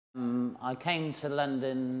I came to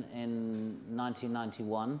London in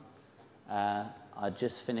 1991. I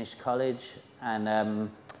just finished college, and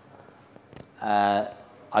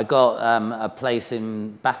I got a place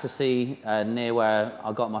in Battersea, near where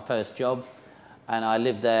I got my first job, and I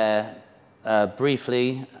lived there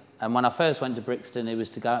briefly. And when I first went to Brixton, it was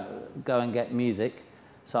to go and get music.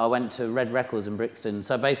 So I went to Red Records in Brixton.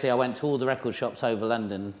 So basically, I went to all the record shops over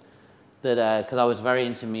London, because I was very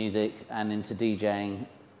into music and into DJing,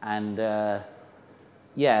 and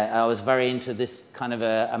yeah, I was very into this kind of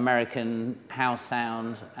American house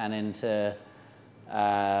sound and into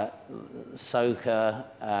soca,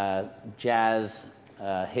 jazz,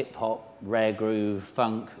 hip hop, rare groove,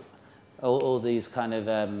 funk, all these kind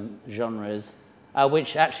of genres,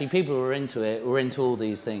 which actually people who were into all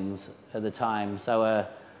these things at the time. So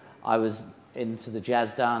I was into the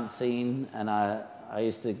jazz dance scene, and I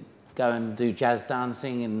used to go and do jazz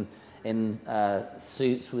dancing in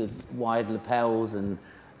suits with wide lapels and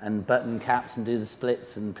button caps, and do the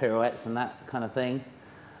splits and pirouettes and that kind of thing.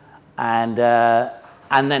 And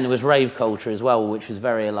then there was rave culture as well, which was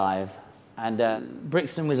very alive. And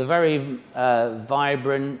Brixton was a very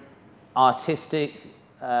vibrant, artistic.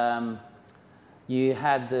 You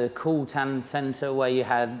had the Cool Town Centre, where you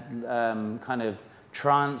had kind of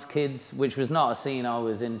trance kids, which was not a scene I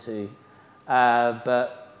was into,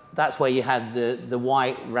 but that's where you had the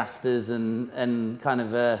white rastas and kind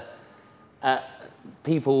of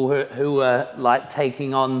people who were like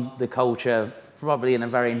taking on the culture, probably in a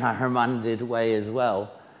very narrow-minded way as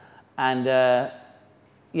well. And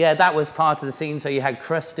yeah, that was part of the scene. So you had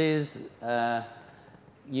crusties,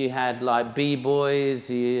 you had like b-boys,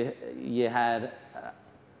 you had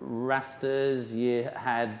rastas, you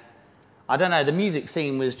had, I don't know, the music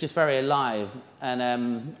scene was just very alive.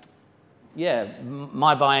 And yeah,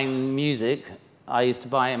 my buying music, I used to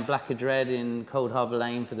buy in Black and Dread in Coldharbour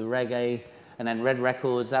Lane for the reggae, and then Red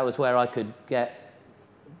Records. That was where I could get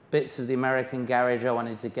bits of the American garage I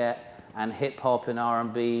wanted to get, and hip hop and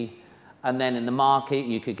R&B. And then in the market,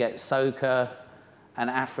 you could get soca and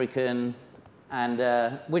African,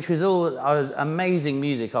 and which was all amazing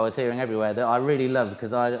music I was hearing everywhere that I really loved,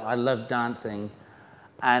 because I loved dancing,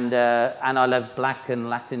 and I loved black and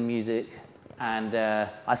Latin music. And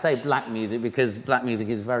I say black music because black music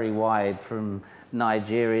is very wide, from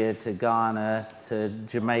Nigeria to Ghana to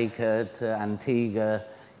Jamaica to Antigua,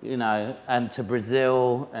 you know, and to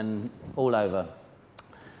Brazil and all over.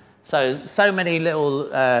 So many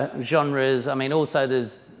little genres. I mean, also there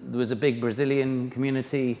was a big Brazilian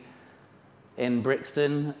community in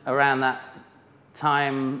Brixton. Around that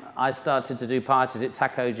time, I started to do parties at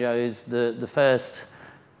Taco Joe's. The first,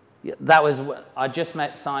 that was, I just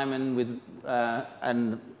met Simon with,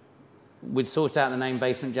 and we'd sorted out the name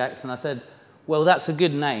Basement Jacks, and I said, well, that's a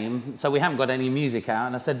good name, so we haven't got any music out.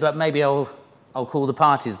 And I said, but maybe I'll call the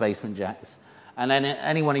parties Basement Jacks. And then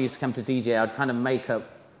anyone who used to come to DJ, I'd kind of make up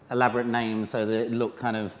elaborate names so that it looked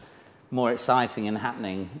kind of more exciting and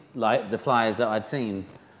happening, like the flyers that I'd seen.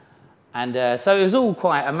 And so it was all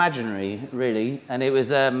quite imaginary, really. And it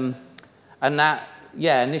was, and that,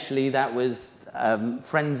 yeah, initially that was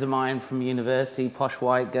friends of mine from university, posh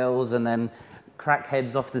white girls, and then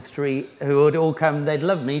crackheads off the street who would all come. They'd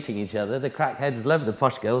love meeting each other. The crackheads loved the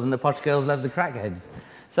posh girls, and the posh girls loved the crackheads.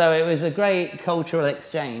 So it was a great cultural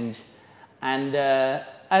exchange, and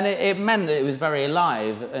it meant that it was very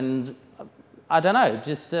alive, and I don't know,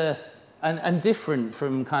 just and different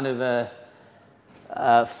from kind of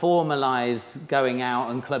a formalized going out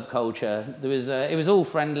and club culture. There was it was all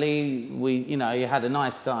friendly. You know, you had a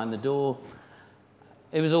nice guy on the door.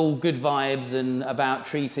 It was all good vibes and about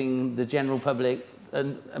treating the general public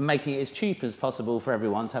and making it as cheap as possible for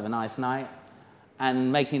everyone to have a nice night.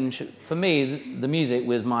 And making, for me, the music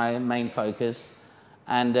was my main focus.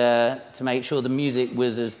 And to make sure the music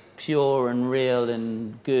was as pure and real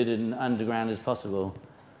and good and underground as possible.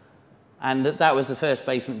 And that was the first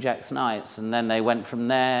Basement Jacks nights. And then they went from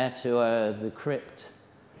there to the Crypt,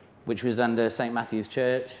 which was under St. Matthew's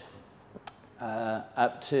Church,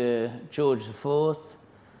 up to George IV,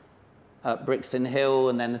 up Brixton Hill,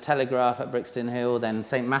 and then the Telegraph at Brixton Hill, then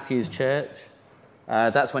St. Matthew's Church.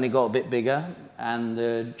 That's when it got a bit bigger, and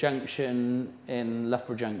the Junction in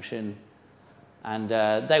Loughborough Junction. And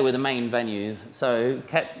they were the main venues, so it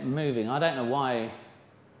kept moving. I don't know why.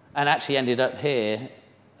 And actually ended up here,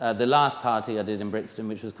 the last party I did in Brixton,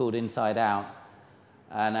 which was called Inside Out.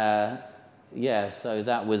 And yeah, so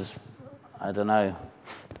that was, I don't know,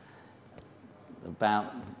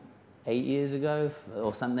 about 8 years ago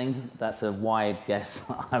or something. That's a wide guess.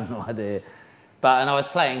 I have no idea. And I was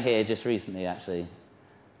playing here just recently, actually.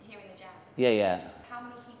 Here in the Jam? Yeah, yeah. How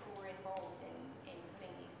many people were involved in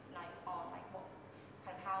putting these nights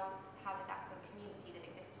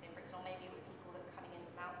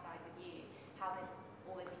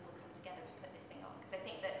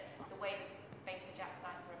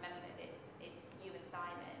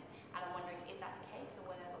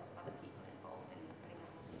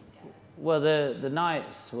Well, the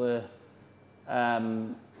nights were,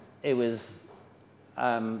 it was,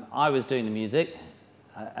 I was doing the music,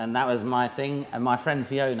 and that was my thing, and my friend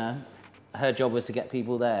Fiona, her job was to get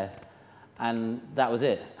people there, and that was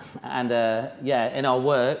it. And yeah, in our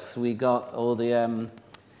works, we got all the,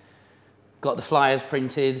 got the flyers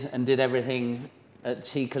printed and did everything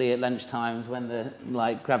cheekily at lunchtimes when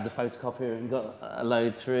grabbed the photocopier and got a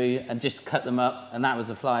load through and just cut them up, and that was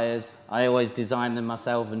the flyers. I always designed them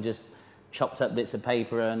myself and just chopped up bits of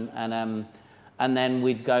paper, and then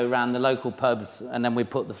we'd go around the local pubs, and then we'd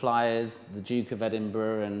put the flyers, the Duke of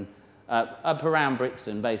Edinburgh, and up around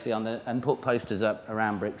Brixton, basically, and put posters up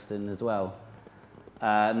around Brixton as well.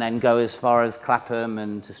 And then go as far as Clapham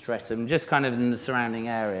and to Streatham, just kind of in the surrounding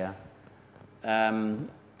area.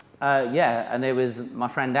 Yeah, and there was my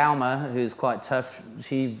friend Alma, who's quite tough.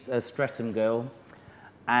 She's a Streatham girl,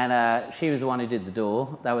 and she was the one who did the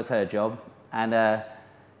door. That was her job, and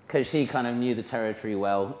because she kind of knew the territory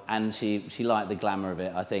well, and she liked the glamour of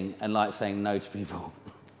it, I think, and liked saying no to people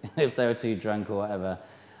if they were too drunk or whatever.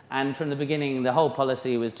 And from the beginning, the whole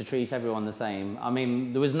policy was to treat everyone the same. I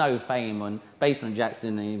mean, there was no fame, and Basement Jacks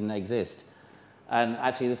didn't even exist. And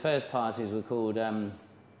actually, the first parties were called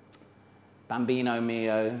Bambino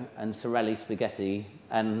Mio and Sorelli Spaghetti,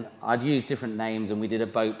 and I'd use different names, and we did a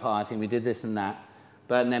boat party, and we did this and that.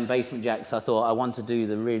 But then Basement Jacks, I thought I want to do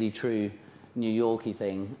the really true New Yorkie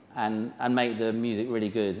thing and make the music really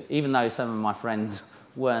good, even though some of my friends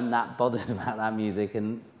weren't that bothered about that music,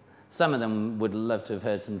 and some of them would love to have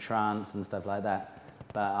heard some trance and stuff like that,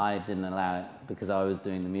 but I didn't allow it because I was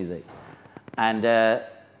doing the music. And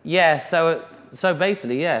yeah, so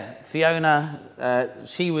basically, yeah, Fiona,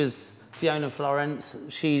 she was Fiona Florence.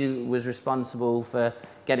 She was responsible for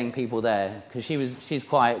getting people there because she's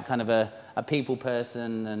quite kind of a people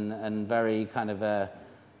person and very kind of a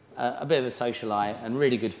bit of a socialite and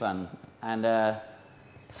really good fun. And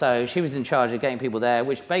so she was in charge of getting people there,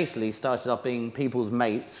 which basically started off being people's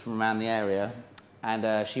mates from around the area.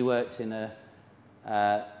 And she worked in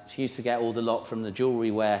she used to get all the lot from the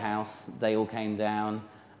jewellery warehouse. They all came down.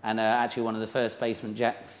 And actually one of the first Basement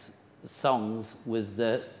Jacks songs was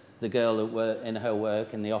the girl that were in her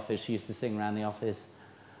work in the office. She used to sing around the office.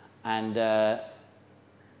 And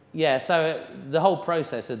yeah, so the whole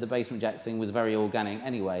process of the Basement Jacks thing was very organic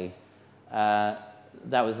anyway.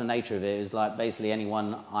 That was the nature of it. It was like basically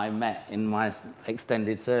anyone I met in my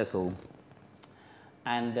extended circle.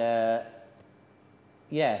 And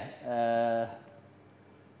yeah,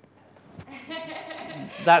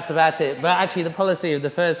 that's about it. But actually the policy of the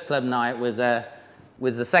first club night was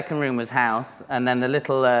the second room was house, and then the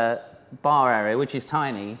little bar area, which is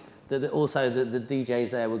tiny, also the DJs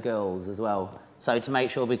there were girls as well. So to make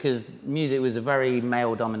sure, because music was a very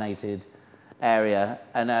male-dominated area,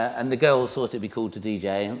 and the girls thought it'd be cool to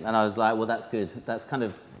DJ, and I was like, well, that's good. That's kind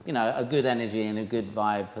of, you know, a good energy and a good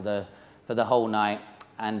vibe for the whole night.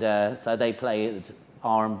 And so they played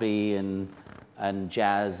R&B and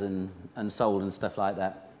jazz and soul and stuff like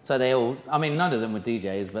that. So they all, I mean, none of them were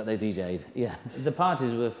DJs, but they DJ'd, yeah. The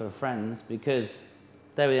parties were for friends because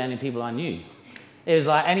they were the only people I knew. It was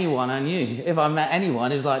like anyone I knew. If I met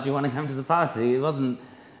anyone, it was like, do you want to come to the party? It wasn't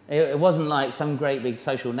like some great big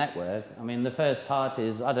social network. I mean, the first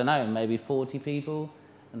parties, I don't know, maybe 40 people,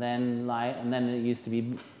 and then it used to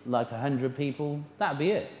be like 100 people. That'd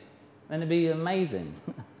be it, and it'd be amazing.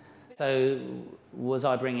 So, was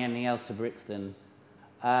I bringing anything else to Brixton?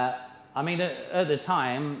 I mean, at the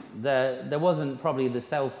time, there wasn't probably the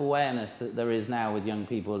self-awareness that there is now with young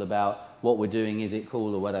people about what we're doing, is it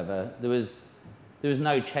cool or whatever. There was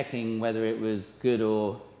no checking whether it was good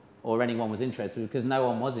or anyone was interested, because no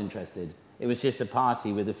one was interested. It was just a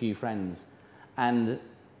party with a few friends. And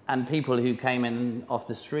people who came in off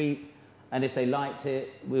the street, and if they liked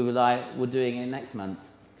it, we were like, we're doing it next month,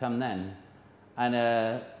 come then.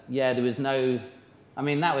 And yeah, there was no, I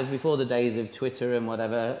mean, that was before the days of Twitter and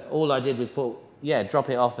whatever. All I did was drop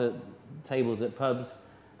it off at tables at pubs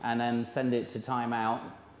and then send it to Time Out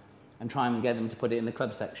and try and get them to put it in the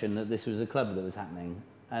club section that this was a club that was happening.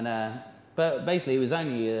 And but basically it was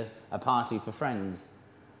only a party for friends.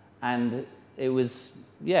 And it was,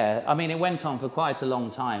 yeah, I mean, it went on for quite a long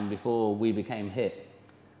time before we became hit.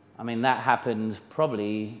 I mean, that happened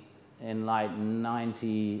probably in like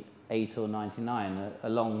 98 or 99,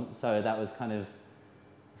 so that was kind of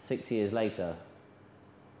 6 years later.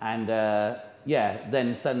 And yeah,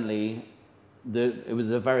 then suddenly it was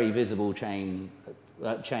a very visible change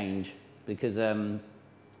because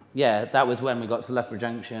yeah, that was when we got to Loughborough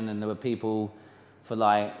Junction, and there were people for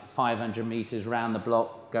like 500 metres round the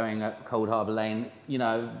block going up Coldharbour Lane, you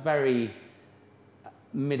know, very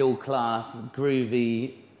middle class,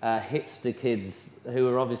 groovy, hipster kids who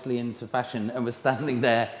were obviously into fashion and were standing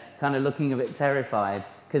there kind of looking a bit terrified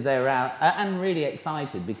because they were out and really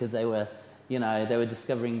excited because they were, you know, they were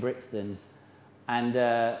discovering Brixton. And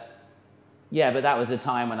yeah, but that was a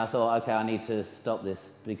time when I thought, okay, I need to stop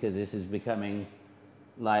this because this is becoming,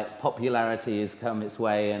 like, popularity has come its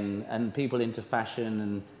way, and people into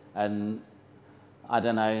fashion and I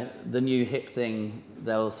don't know, the new hip thing,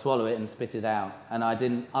 they'll swallow it and spit it out. And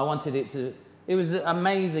I wanted it to, it was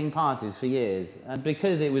amazing parties for years. And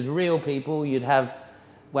because it was real people, you'd have,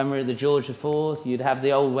 when we were at the George IV, you'd have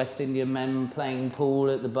the old West Indian men playing pool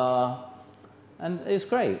at the bar. And it's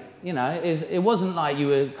great, you know, it wasn't like you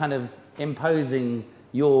were kind of imposing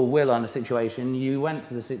your will on a situation. You went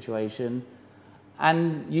to the situation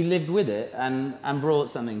and you lived with it and brought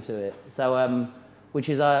something to it. So, which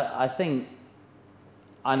is, I think,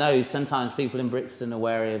 I know sometimes people in Brixton are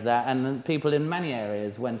wary of that, and people in many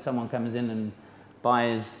areas, when someone comes in and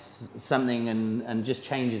buys something and just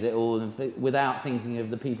changes it all without thinking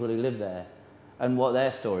of the people who live there and what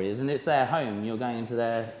their story is. And it's their home. You're going into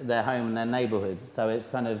their home and their neighbourhood. So it's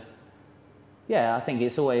kind of, yeah, I think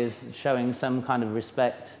it's always showing some kind of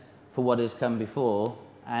respect for what has come before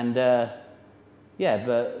and,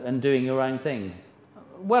 yeah, and doing your own thing.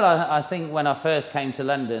 Well, I think when I first came to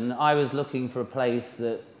London, I was looking for a place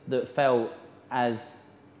that felt as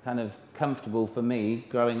kind of comfortable for me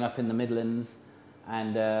growing up in the Midlands.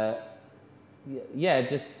 And yeah,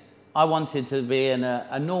 just I wanted to be in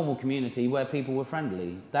a normal community where people were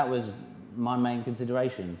friendly. That was my main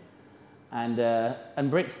consideration.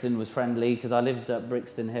 And Brixton was friendly because I lived up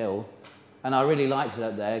Brixton Hill, and I really liked it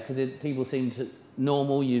up there because people seemed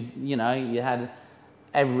normal. You know, you had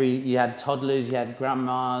toddlers, you had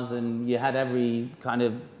grandmas, and you had every kind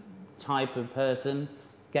of type of person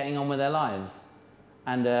getting on with their lives.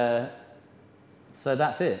 And so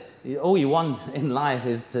that's it. All you want in life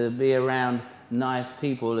is to be around nice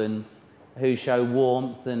people and who show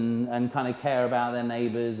warmth and kind of care about their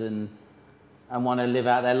neighbours and want to live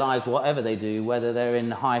out their lives, whatever they do, whether they're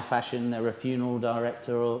in high fashion, they're a funeral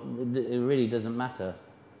director, or it really doesn't matter.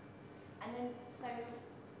 And then, so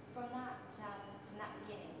from that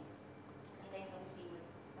beginning, and things obviously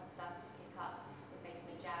have started to pick up with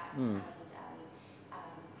Basement Jacks, and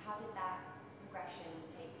how did that progression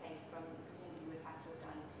take place from, presumably you would have to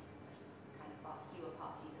have done kind of far fewer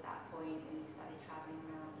parties at that point when you started travelling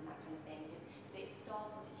around and that kind of thing. Did it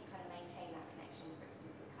stop, or did you kind of maintain that connection with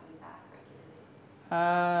Brixton sort of coming back regularly?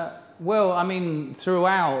 Well, I mean,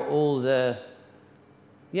 throughout all the,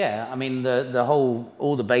 yeah, I mean,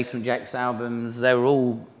 all the Basement Jacks albums, they were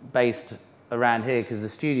all based around here because the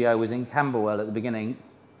studio was in Camberwell at the beginning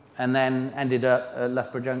and then ended up at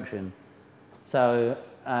Loughborough Junction. So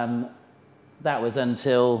that was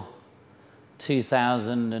until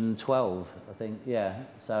 2012, I think, yeah.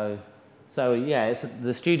 So yeah,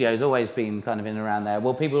 the studio's always been kind of in and around there.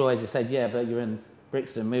 Well, people always just said, yeah, but you're in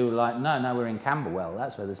Brixton. We were like, no, we're in Camberwell.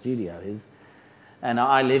 That's where the studio is. And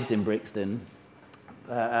I lived in Brixton,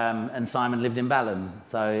 and Simon lived in Balham.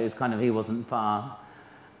 So it was kind of, he wasn't far.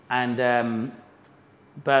 And,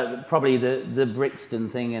 but probably the Brixton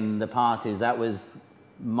thing and the parties, that was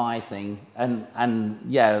my thing. And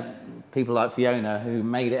yeah, people like Fiona who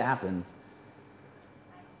made it happen.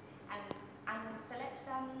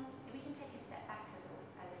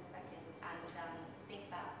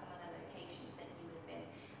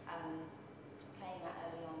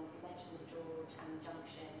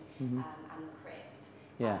 And the crypt.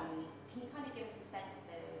 Yeah. Can you kind of give us a sense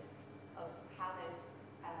of how those,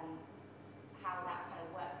 how that kind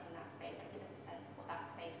of worked in that space? Like, give us a sense of what that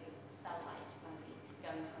space would have felt like to somebody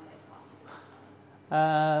going to one of those parties at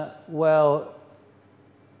that time. Well,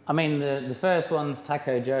 I mean, the first ones,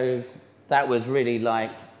 Taco Joe's, that was really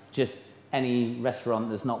like just any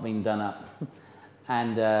restaurant that's not been done up.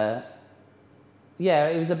 And yeah,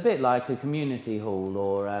 it was a bit like a community hall,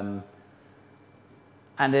 or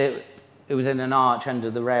and it was in an arch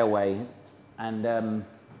under the railway, and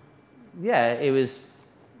yeah, it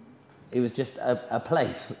was just a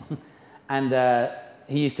place. And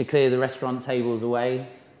he used to clear the restaurant tables away,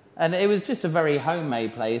 and it was just a very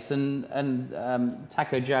homemade place. And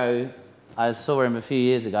Taco Joe, I saw him a few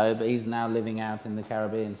years ago, but he's now living out in the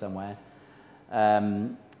Caribbean somewhere.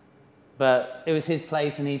 But it was his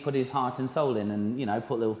place, and he put his heart and soul in, and, you know,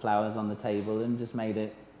 put little flowers on the table and just made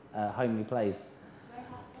it a homely place.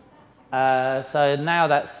 So now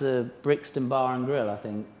that's Brixton Bar and Grill, I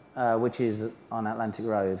think, which is on Atlantic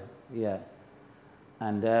Road, yeah.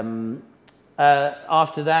 And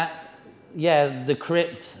after that, yeah, the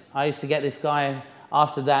crypt, I used to get this guy.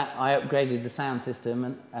 After that, I upgraded the sound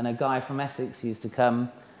system, and a guy from Essex used to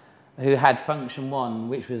come who had Function 1,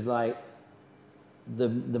 which was like the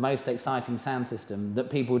most exciting sound system that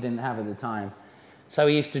people didn't have at the time. So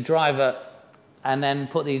he used to drive up and then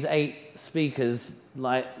put these 8 speakers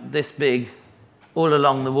like this big all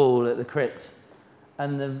along the wall at the crypt,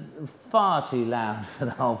 and they're far too loud for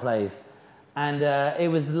the whole place. And it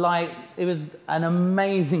was an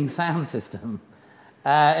amazing sound system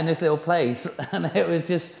in this little place, and it was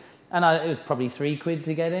just, it was probably £3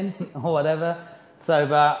 to get in or whatever. So,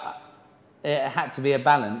 but it had to be a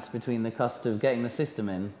balance between the cost of getting the system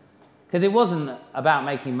in, because it wasn't about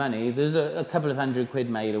making money. There was a couple of £100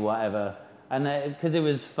 made or whatever, and because it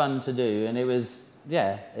was fun to do, and it was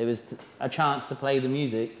a chance to play the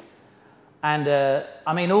music. And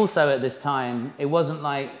I mean, also at this time, it wasn't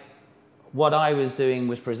like what I was doing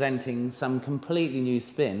was presenting some completely new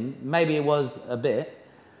spin. Maybe it was a bit,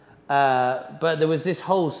 but there was this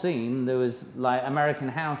whole scene. There was like American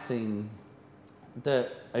house scene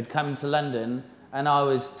that had come to London, and I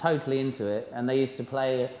was totally into it. And they used to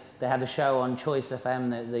play, they had a show on Choice FM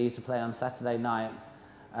that they used to play on Saturday night,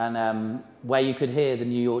 and where you could hear the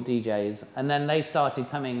New York DJs. And then they started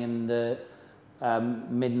coming in the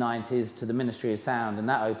mid-90s to the Ministry of Sound, and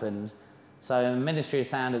that opened. So Ministry of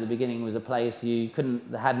Sound at the beginning was a place they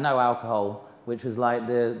had no alcohol, which was like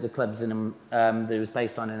the clubs that it was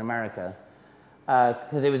based on in America,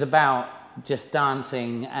 because it was about just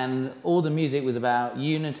dancing, and all the music was about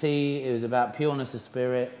unity. It was about pureness of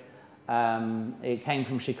spirit. It came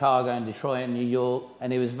from Chicago and Detroit and New York,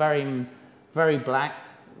 and it was very, very black,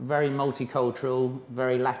 very multicultural,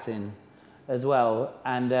 very Latin as well.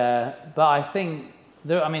 And but I think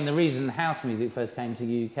the reason house music first came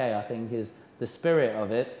to UK, I think, is the spirit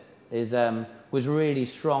of it was really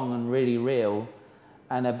strong and really real,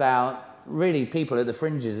 and about really people at the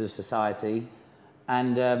fringes of society,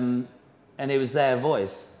 and it was their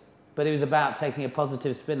voice, but it was about taking a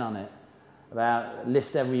positive spin on it, about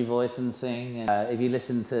lift every voice and sing. And, if you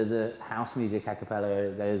listen to the house music a cappella,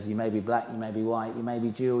 it goes, you may be black, you may be white, you may be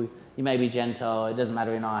Jew, you may be Gentile, it doesn't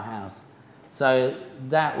matter in our house. So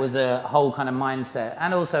that was a whole kind of mindset.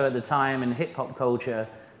 And also at the time in hip hop culture,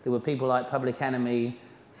 there were people like Public Enemy.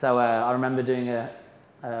 So I remember doing a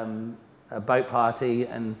boat party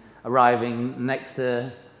and arriving next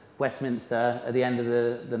to Westminster at the end of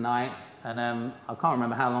the night. And I can't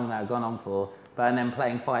remember how long that had gone on for, but then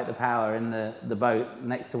playing Fight the Power in the boat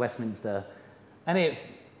next to Westminster, and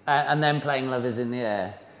then playing Love Is in the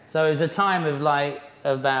Air. So it was a time of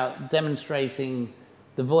about demonstrating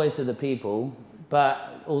the voice of the people,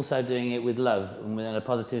 but also doing it with love and with a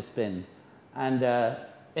positive spin. And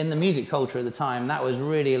in the music culture at the time, that was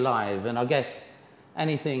really alive, and I guess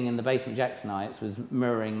anything in the Basement Jaxx nights was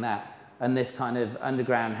mirroring that. And this kind of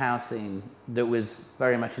underground house scene that was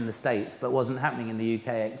very much in the States, but wasn't happening in the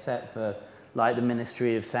UK except for like the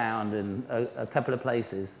Ministry of Sound and a couple of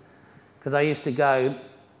places. Because I used to go,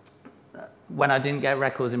 when I didn't get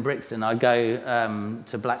records in Brixton, I'd go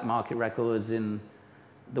to Black Market Records in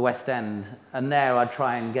the West End, and there I'd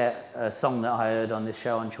try and get a song that I heard on this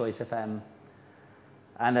show on Choice FM.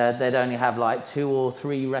 And they'd only have like 2 or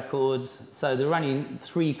 3 records, so there were only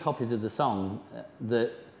 3 copies of the song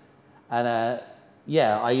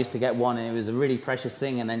I used to get one, and it was a really precious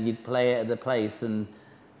thing, and then you'd play it at the place, and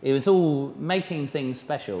it was all making things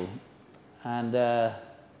special. And But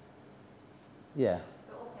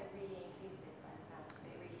also really inclusive by the sound of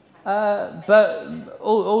it, really kind of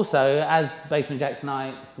also, as Basement Jaxx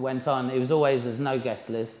nights went on, it was always, there's no guest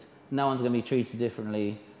list, no one's going to be treated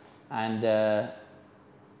differently, and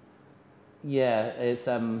it's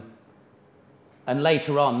and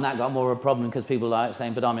later on, that got more of a problem because people like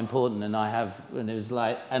saying, but I'm important, and it was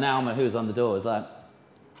like, and Alma, who was on the door, was like,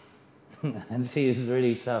 and she was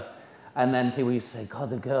really tough. And then people used to say, God,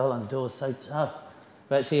 the girl on the door is so tough.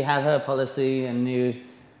 But she had her policy and knew,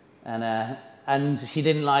 and she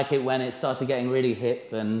didn't like it when it started getting really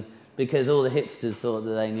hip, and because all the hipsters thought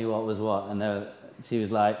that they knew what was what, and she was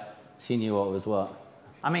like, she knew what was what.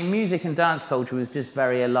 I mean, music and dance culture was just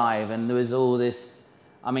very alive, and there was all this,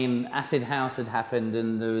 acid house had happened,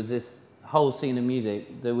 and there was this whole scene of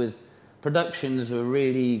music. There was, productions were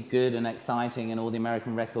really good and exciting, and all the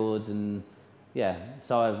American records, and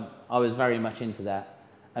so I was very much into that.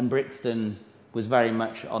 And Brixton was very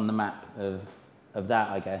much on the map of that,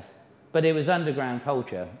 I guess. But it was underground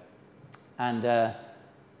culture, and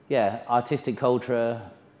artistic culture,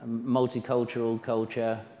 multicultural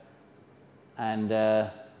culture, and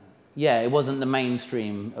it wasn't the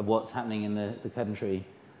mainstream of what's happening in the country.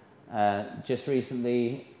 Just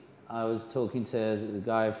recently, I was talking to the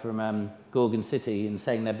guy from Gorgon City and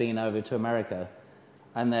saying they'd been over to America,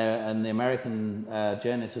 and the American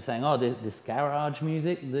journalists were saying, oh, this garage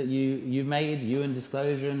music that you made, you and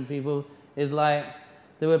Disclosure and people, is like,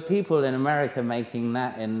 there were people in America making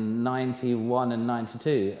that in 91 and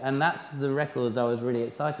 92, and that's the records I was really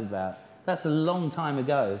excited about. That's a long time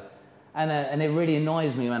ago, and it really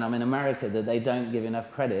annoys me when I'm in America that they don't give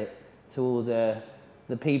enough credit to all the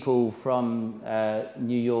people from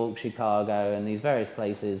New York, Chicago, and these various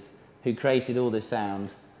places who created all this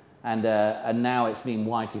sound, and now it's being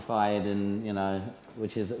whiteified, and you know,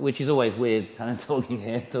 which is always weird, kind of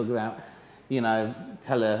talking about, you know,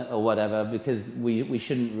 colour or whatever, because we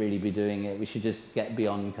shouldn't really be doing it. We should just get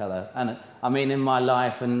beyond colour. And I mean, in my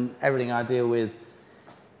life and everything I deal with,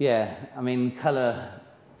 yeah, I mean, colour.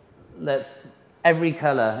 Every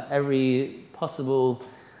colour, every possible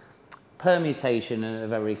permutation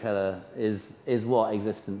of every colour is what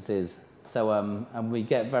existence is. So and we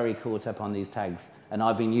get very caught up on these tags, and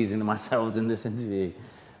I've been using them myself in this interview.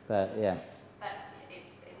 But yeah. But it's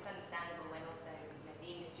understandable when also, you know, the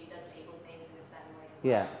industry does label things in a certain way as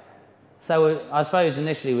well. Yeah. So I suppose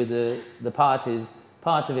initially with the parties,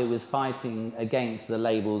 part of it was fighting against the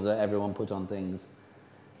labels that everyone put on things.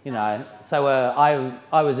 You know, so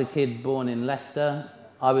I was a kid born in Leicester.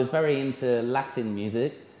 I was very into Latin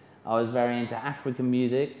music. I was very into African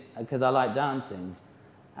music because I like dancing.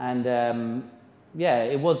 And yeah,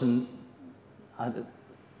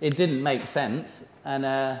 it didn't make sense.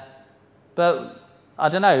 And but I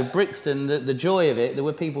don't know, Brixton, the joy of it, there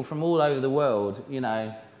were people from all over the world, you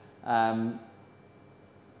know,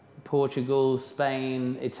 Portugal,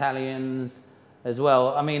 Spain, Italians as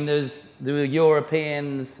well. I mean, there were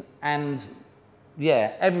Europeans and,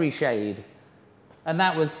 yeah, every shade. And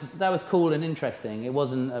that was cool and interesting. It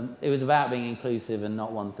wasn't, it was about being inclusive and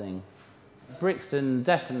not one thing. Brixton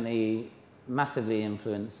definitely massively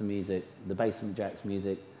influenced the music, the Basement Jaxx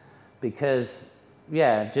music, because,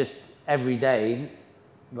 yeah, just every day,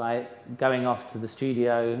 like going off to the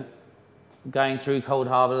studio, going through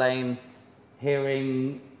Coldharbour Lane,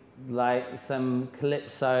 hearing like some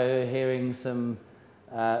calypso, hearing some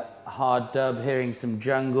hard dub, hearing some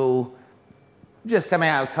jungle, just coming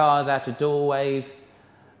out of cars, out of doorways,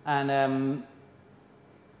 and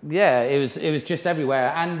yeah, it was just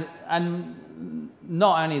everywhere, and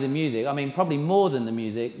not only the music. I mean, probably more than the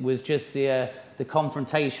music was just the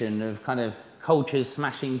confrontation of kind of cultures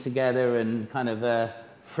smashing together and kind of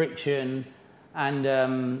friction,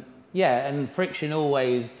 and yeah, and friction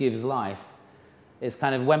always gives life. It's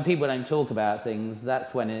kind of when people don't talk about things,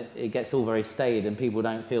 that's when it gets all very staid and people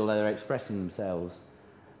don't feel they're expressing themselves.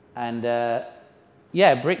 And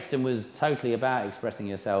yeah, Brixton was totally about expressing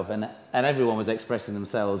yourself, and everyone was expressing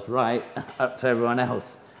themselves right up to everyone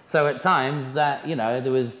else. So at times that, you know,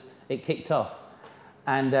 it kicked off.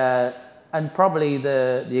 And probably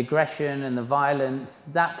the aggression and the violence,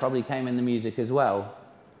 that probably came in the music as well.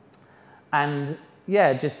 And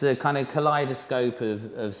yeah, just the kind of kaleidoscope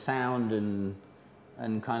of sound and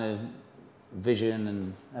kind of vision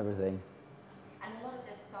and everything. And a lot of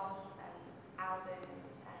the songs and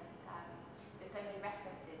albums and there's so many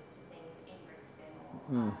references to things in Brixton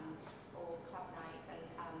or club nights, and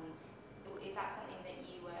is that something that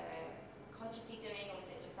you were consciously doing, or was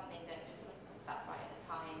it just something that just sort of felt right at the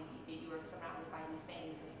time, that you were surrounded by these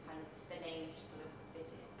things and it kind of the names just sort of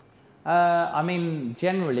fitted? I mean,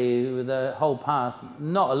 generally, the whole path,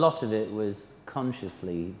 not a lot of it was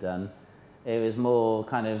consciously done. It was more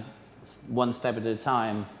kind of one step at a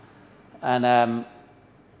time. And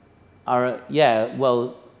yeah,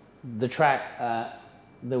 well, the track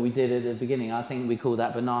that we did at the beginning, I think we called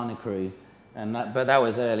that Banana Crew. But that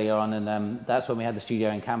was earlier on, and that's when we had the studio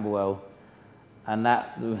in Camberwell. And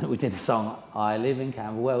that we did a song, I live in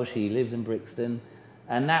Camberwell, she lives in Brixton.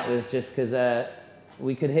 And that was just because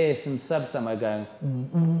we could hear some sub-summer going,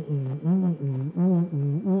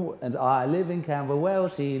 and I live in Camberwell,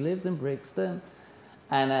 she lives in Brixton.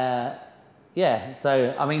 And yeah,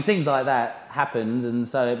 so, I mean, things like that happened, and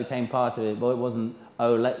so it became part of it, but it wasn't,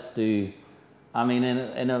 oh, let's do, I mean,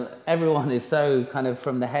 everyone is so kind of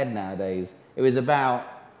from the head nowadays. It was about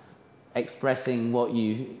expressing what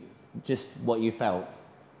you felt.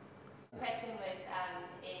 The question was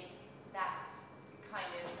if that kind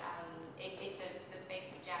of, if the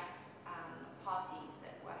Basement Jaxx parties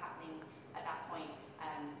that were happening at that point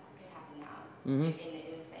could happen now in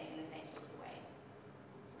the same sort of way.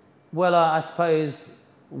 Well, I suppose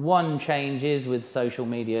one change is with social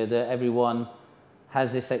media that everyone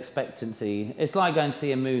has this expectancy. It's like going to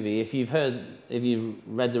see a movie. If you've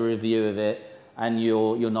read the review of it and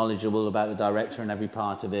you're knowledgeable about the director and every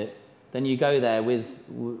part of it, then you go there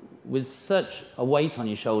with such a weight on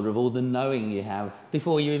your shoulder of all the knowing you have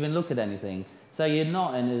before you even look at anything. So you're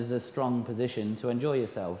not in as a strong position to enjoy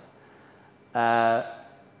yourself.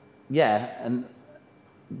 Yeah, and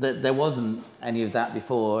there wasn't any of that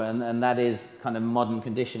before, and that is kind of modern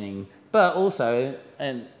conditioning. But also,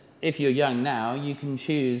 and if you're young now, you can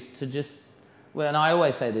choose to just, well, and I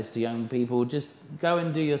always say this to young people, just go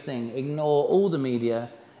and do your thing. Ignore all the media,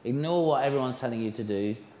 ignore what everyone's telling you to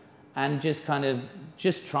do, and just kind of,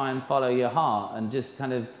 just try and follow your heart, and just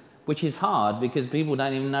kind of, which is hard because people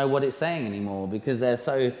don't even know what it's saying anymore because they're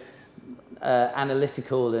so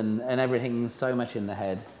analytical and everything's so much in the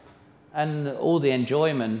head. And all the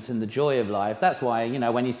enjoyment and the joy of life, that's why, you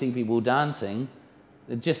know, when you see people dancing,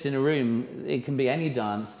 just in a room, it can be any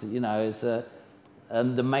dance, you know, it's the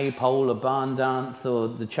maypole or barn dance or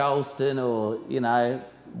the Charleston or, you know,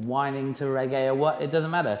 whining to reggae or what, it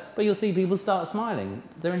doesn't matter. But you'll see people start smiling.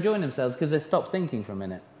 They're enjoying themselves because they stopped thinking for a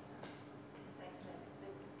minute. That's excellent.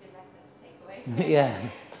 It's a good lesson to take away. Yeah.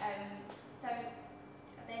 So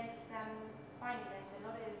there's, finally, there's a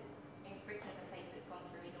lot of, I mean, Brixton is a place that's gone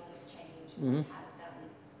through enormous change, has done,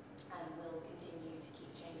 and will continue to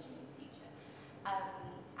keep changing in the future.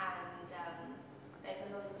 There's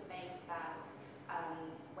a lot of debate about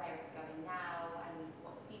where it's going now and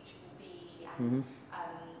what the future will be. And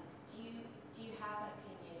do you have an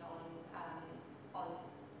opinion on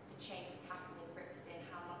the change that's happened in Brixton,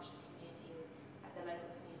 how much the local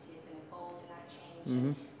community has been involved in that change,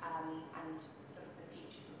 and sort of the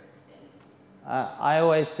future for Brixton? I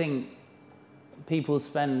always think people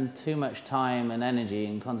spend too much time and energy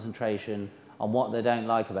and concentration on what they don't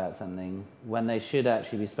like about something when they should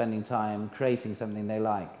actually be spending time creating something they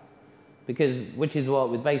like. Because, which is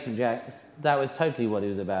what, with Basement Jaxx, that was totally what it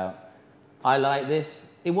was about. I like this.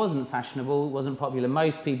 It wasn't fashionable, it wasn't popular.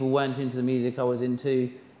 Most people weren't into the music I was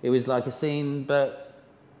into. It was like a scene,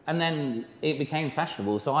 and then it became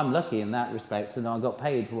fashionable. So I'm lucky in that respect, and I got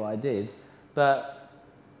paid for what I did. But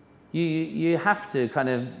you have to kind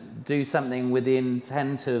of do something with the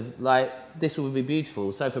intent of, like, this would be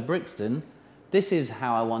beautiful. So for Brixton, this is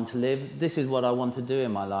how I want to live. This is what I want to do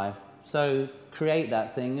in my life. So create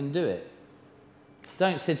that thing and do it.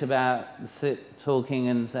 Don't sit talking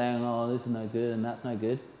and saying, oh, this is no good and that's no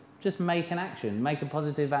good. Just make an action, make a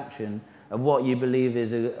positive action of what you believe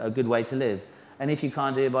is a good way to live. And if you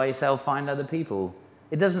can't do it by yourself, find other people.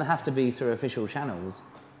 It doesn't have to be through official channels.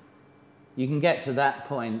 You can get to that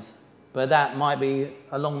point, but that might be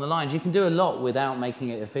along the lines. You can do a lot without making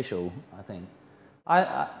it official, I think.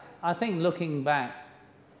 I think looking back,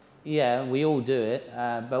 yeah, we all do it,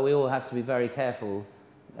 but we all have to be very careful,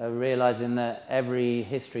 realizing that every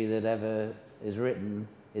history that ever is written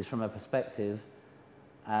is from a perspective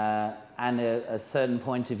and a certain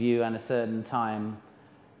point of view and a certain time.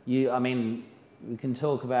 I mean, we can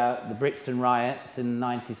talk about the Brixton riots in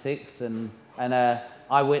 '96, and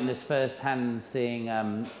I witnessed firsthand seeing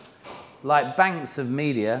like banks of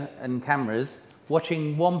media and cameras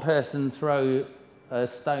watching one person throw a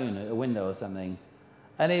stone at a window or something,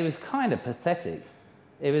 and it was kind of pathetic.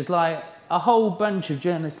 It was like a whole bunch of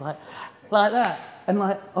journalists like that, and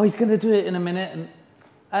like, oh, he's going to do it in a minute,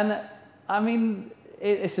 and I mean,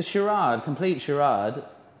 it's a charade, complete charade.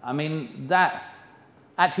 I mean, that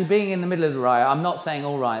actually being in the middle of the riot, I'm not saying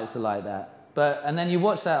all riots are like that, but and then you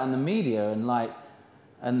watch that on the media and like,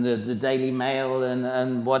 and the Daily Mail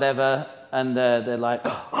and whatever, and they're like,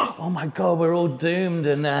 oh my God, we're all doomed,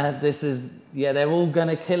 and this is, yeah, they're all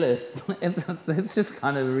gonna kill us. It's just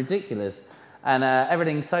kind of ridiculous, and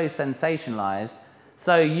everything's so sensationalized.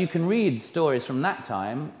 So you can read stories from that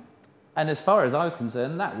time, and as far as I was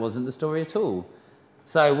concerned, that wasn't the story at all.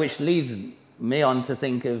 So which leads me on to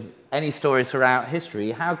think of any stories throughout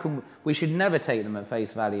history. How can we should never take them at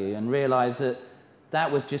face value and realize that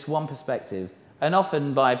that was just one perspective, and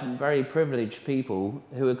often by very privileged people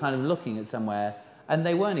who are kind of looking at somewhere, and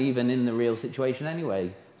they weren't even in the real situation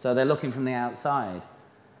anyway, so they're looking from the outside.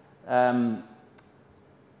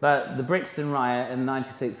 But the Brixton riot in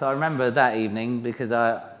 '96, I remember that evening because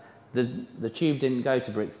the tube didn't go to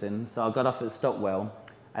Brixton, so I got off at Stockwell,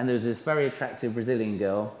 and there was this very attractive Brazilian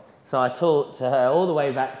girl. So I talked to her all the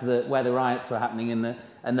way back to where the riots were happening,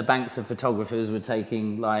 and the banks of photographers were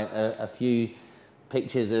taking like a few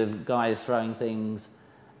pictures of guys throwing things.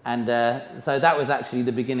 And so that was actually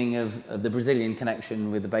the beginning of the Brazilian connection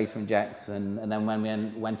with the Basement Jaxx. And then when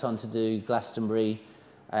we went on to do Glastonbury,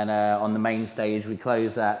 and on the main stage, we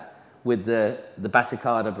closed that with the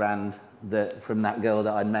Batucada brand from that girl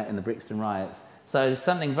that I'd met in the Brixton riots. So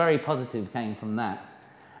something very positive came from that.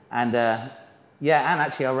 And yeah, and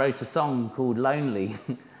actually I wrote a song called Lonely.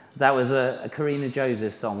 That was a Karina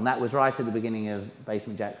Joseph song. That was right at the beginning of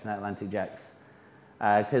Basement Jaxx and Atlantic Jaxx.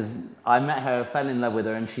 because I met her, fell in love with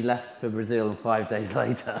her, and she left for Brazil 5 days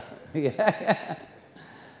later. Yeah. So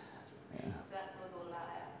that was all about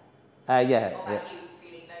her? Yeah. Or about you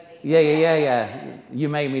feeling lonely? Yeah. You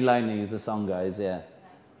Made Me Lonely, the song goes, yeah. Nice.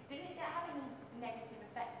 Did it have any negative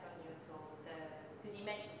effects on you at all? Because you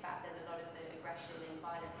mentioned the fact that a lot of the aggression and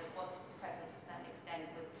violence that was present to a certain extent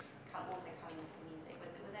was also coming into the music.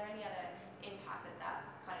 Was there any other impact that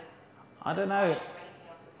kind of... I don't know. Or anything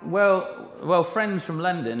else was happening? Well, friends from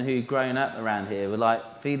London who'd grown up around here were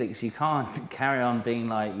like, Felix, you can't carry on being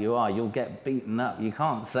like you are. You'll get beaten up. You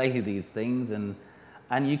can't say these things, and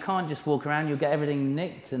you can't just walk around. You'll get everything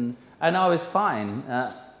nicked. And I was fine.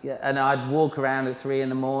 And I'd walk around at 3 in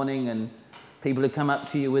the morning, and people would come up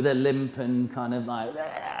to you with a limp and kind of like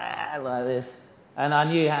this. And I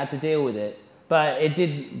knew how to deal with it. But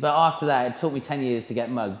after that, it took me 10 years to get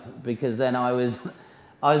mugged, because then I was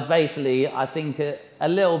basically, I think, a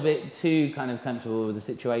little bit too kind of comfortable with the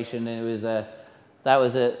situation. And that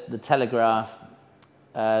was at the Telegraph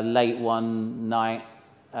late one night.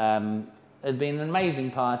 It had been an amazing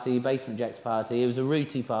party, Basement Jack's party. It was a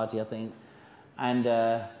rooty party, I think. And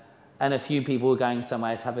a few people were going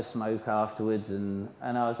somewhere to have a smoke afterwards. And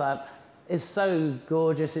I was like, it's so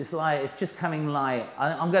gorgeous. It's just coming light.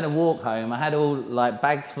 I'm going to walk home. I had all like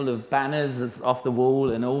bags full of banners off the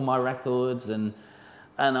wall and all my records. And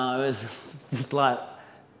I was just like,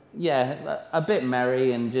 yeah, a bit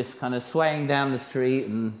merry and just kind of swaying down the street,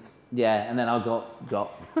 and then I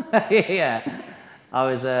got yeah, I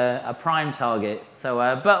was a prime target. So,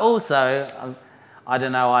 but also, I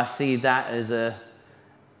don't know, I see that as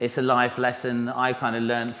it's a life lesson. I kind of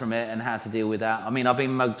learned from it and how to deal with that. I mean, I've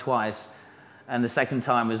been mugged twice, and the second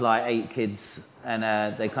time was like 8 kids,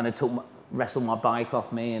 and they kind of wrestled my bike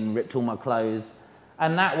off me and ripped all my clothes,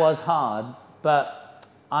 and that was hard, but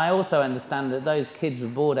I also understand that those kids were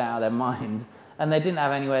bored out of their mind and they didn't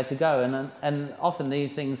have anywhere to go. And often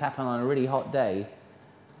these things happen on a really hot day.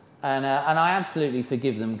 And I absolutely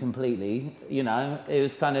forgive them completely. You know, it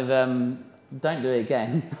was kind of, don't do it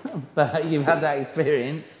again, but you've had that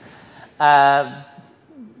experience. But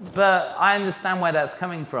I understand where that's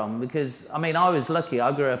coming from, because, I mean, I was lucky.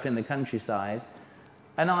 I grew up in the countryside,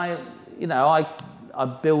 and I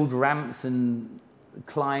build ramps and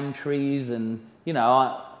climb trees, and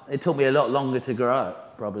it took me a lot longer to grow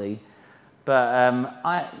up, probably. But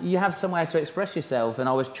you have somewhere to express yourself, and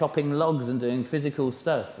I was chopping logs and doing physical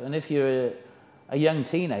stuff. And if you're a young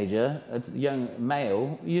teenager, a young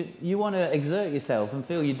male, you want to exert yourself and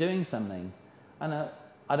feel you're doing something. And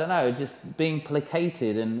I don't know, just being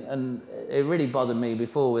placated, and it really bothered me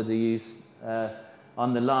before with the youth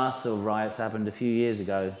on the last sort of riots that happened a few years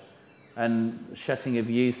ago, and shutting of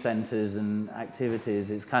youth centres and activities.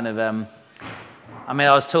 It's kind of... I mean,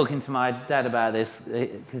 I was talking to my dad about this,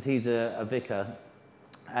 because he's a vicar,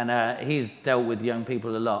 and he's dealt with young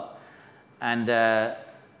people a lot. And I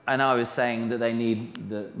was saying that they need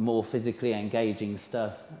the more physically engaging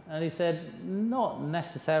stuff. And he said, not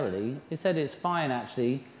necessarily. He said it's fine,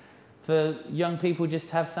 actually, for young people just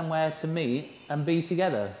to have somewhere to meet and be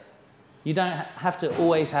together. You don't have to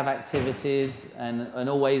always have activities and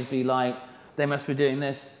always be like, they must be doing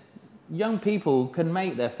this. Young people can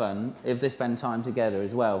make their fun if they spend time together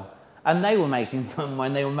as well. And they were making fun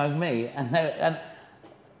when they were mugging me. And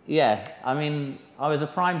yeah, I mean, I was a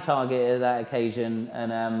prime target at that occasion.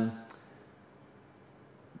 And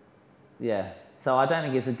yeah, so I don't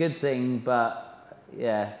think it's a good thing, but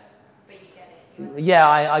yeah. But you get it. Yeah,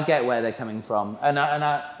 I get where they're coming from.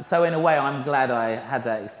 So in a way, I'm glad I had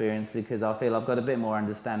that experience, because I feel I've got a bit more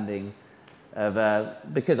understanding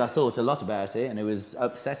because I thought a lot about it, and it was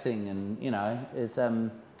upsetting, and it's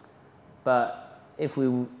but if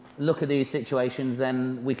we look at these situations,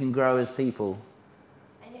 then we can grow as people.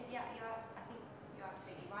 And I think you're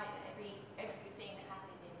absolutely right that everything that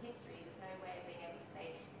happened in history, there's no way of being able to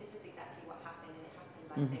say this is exactly what happened and it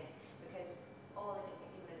happened like this, because all the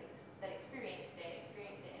different people that experienced it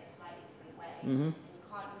in a slightly different way, and you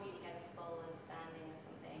can't really get a full understanding of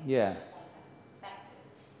something from just one person's perspective.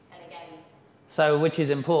 And again, so, which is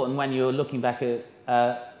important when you're looking back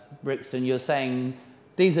at Brixton, you're saying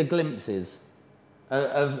these are glimpses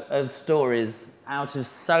of stories out of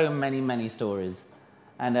so many stories.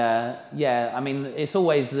 And yeah, I mean, it's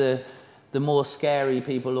always the more scary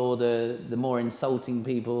people, or the more insulting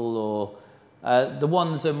people, or the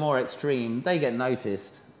ones that are more extreme, they get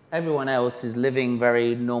noticed. Everyone else is living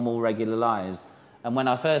very normal, regular lives. And when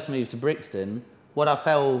I first moved to Brixton, what I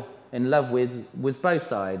fell in love with was both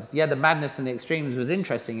sides. Yeah, the madness and the extremes was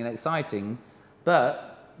interesting and exciting,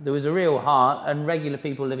 but there was a real heart and regular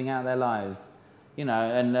people living out their lives,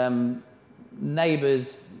 and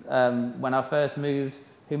neighbours when I first moved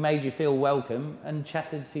who made you feel welcome and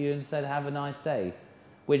chatted to you and said, have a nice day.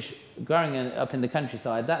 Which, growing up in the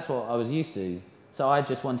countryside, that's what I was used to. So I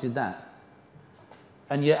just wanted that.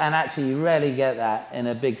 And actually, you rarely get that in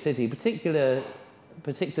a big city, particularly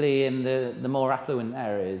in the more affluent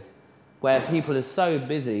areas, where people are so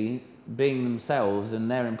busy being themselves and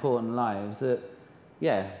their important lives that,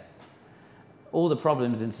 yeah, all the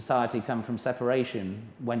problems in society come from separation.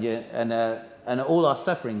 And all our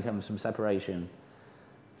suffering comes from separation.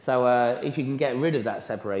 So if you can get rid of that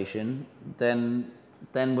separation, then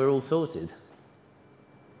we're all sorted.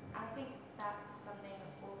 I think that's something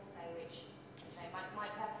also which, my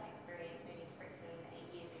personal experience moving to Brixton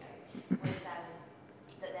 8 years ago was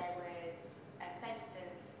that there was a sense of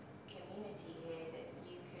community here that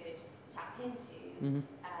you could tap into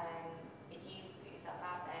if you put yourself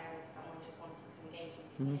out there as someone just wanting to engage in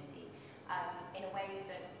the community in a way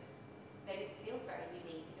that it feels very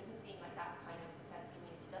unique. It doesn't seem like that kind of sense of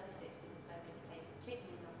community does exist in so many places,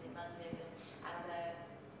 particularly not in London and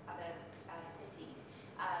other cities.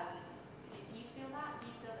 Do you feel that? Do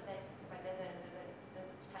you feel that there's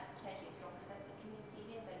potentially a stronger sense of community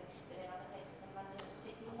here than in other places in London,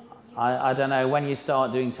 particularly? I don't know, when you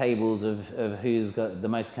start doing tables of who's got the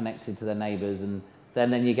most connected to their neighbours, and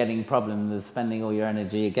then you're getting problems of spending all your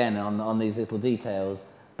energy again on these little details.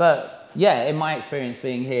 But yeah, in my experience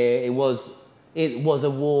being here, it was a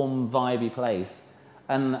warm, vibey place.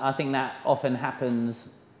 And I think that often happens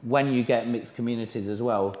when you get mixed communities as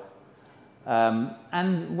well.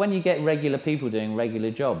 And when you get regular people doing regular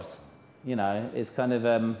jobs, it's kind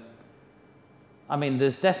of, I mean,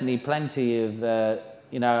 there's definitely plenty of,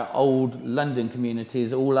 old London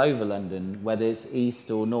communities all over London, whether it's east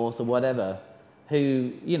or north or whatever,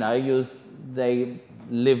 who, they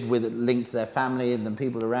live linked to their family and the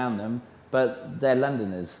people around them, but they're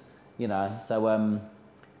Londoners, So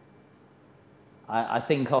I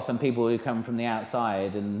think often people who come from the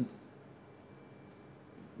outside and,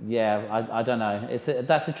 yeah, I don't know.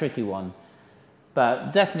 That's a tricky one.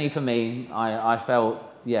 But definitely for me, I felt,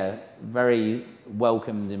 yeah, very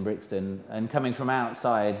welcomed in Brixton. And coming from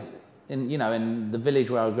outside, in the village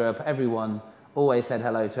where I grew up, everyone always said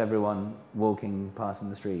hello to everyone walking past in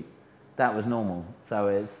the street. That was normal. So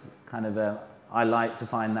it's kind of, I like to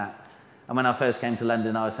find that. And when I first came to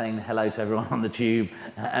London, I was saying hello to everyone on the tube,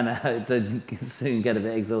 and it did soon get a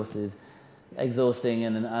bit exhausting,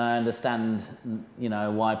 and I understand,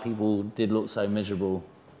 why people did look so miserable.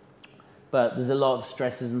 But there's a lot of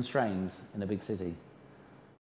stresses and strains in a big city.